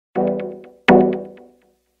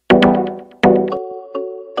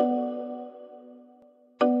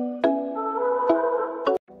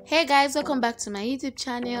Hey guys, welcome back to my YouTube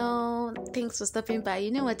channel. Thanks for stopping by.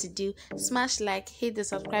 You know what to do. Smash like, hit the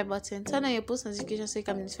subscribe button, turn on your post notifications so you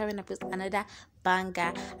can be notified when I post another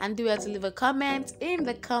banger, and do well to leave a comment in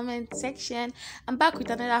the comment section. I'm back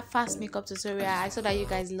with another fast makeup tutorial. I saw that you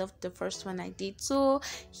guys loved the first one I did, so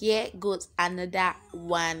here goes another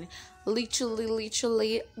one.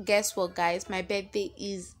 Literally, guess what guys, my birthday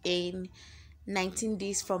is in 19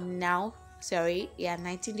 days from now.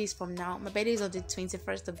 19 days from now. My birthday is on the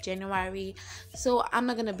 21st of January, so I'm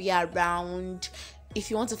not gonna be around. If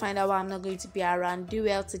you want to find out why I'm not going to be around, do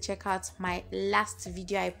well to check out my last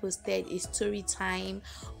video I posted, a story time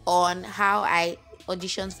on how I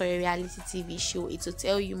auditioned for a reality TV show. It will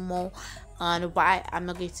tell you more on why I'm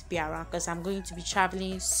not going to be around, because I'm going to be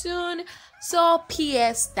traveling soon. So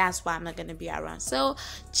PS, that's why I'm not gonna be around. So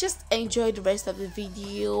just enjoy the rest of the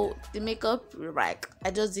video. The makeup, like, I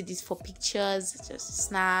just did this for pictures, just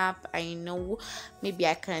snap. I know maybe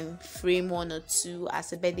I can frame one or two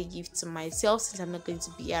as a birthday gift to myself since I'm not going to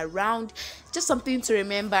be around. Just something to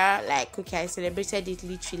remember, like, okay, I celebrated it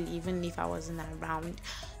literally even if I wasn't around.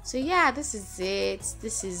 So yeah, this is it.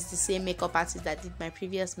 This is the same makeup artist that did my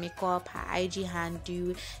previous makeup. Her IG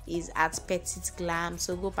handle is at Petite Glam,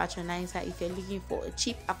 so go patronize her if you're looking for a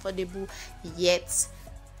cheap, affordable yet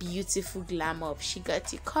beautiful glam up. She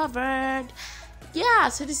got you covered. Yeah,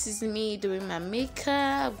 so this is me doing my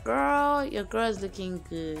makeup. Girl, your girl is looking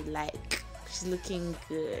good. Like, she's looking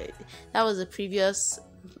good. That was a previous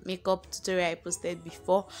makeup tutorial I posted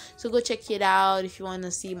before, so go check it out. If you want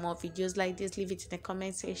to see more videos like this, leave it in the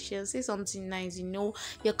comment section. Say something nice. You know,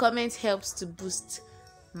 your comment helps to boost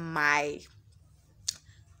my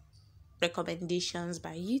recommendations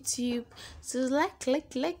by YouTube. So like,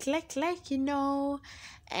 you know,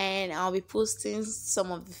 and I'll be posting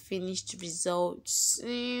some of the finished results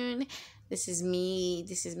soon. This is me.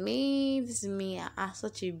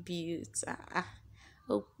 Such a beaut.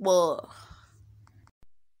 Oh boy.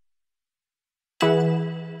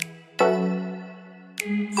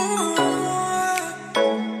 Oh.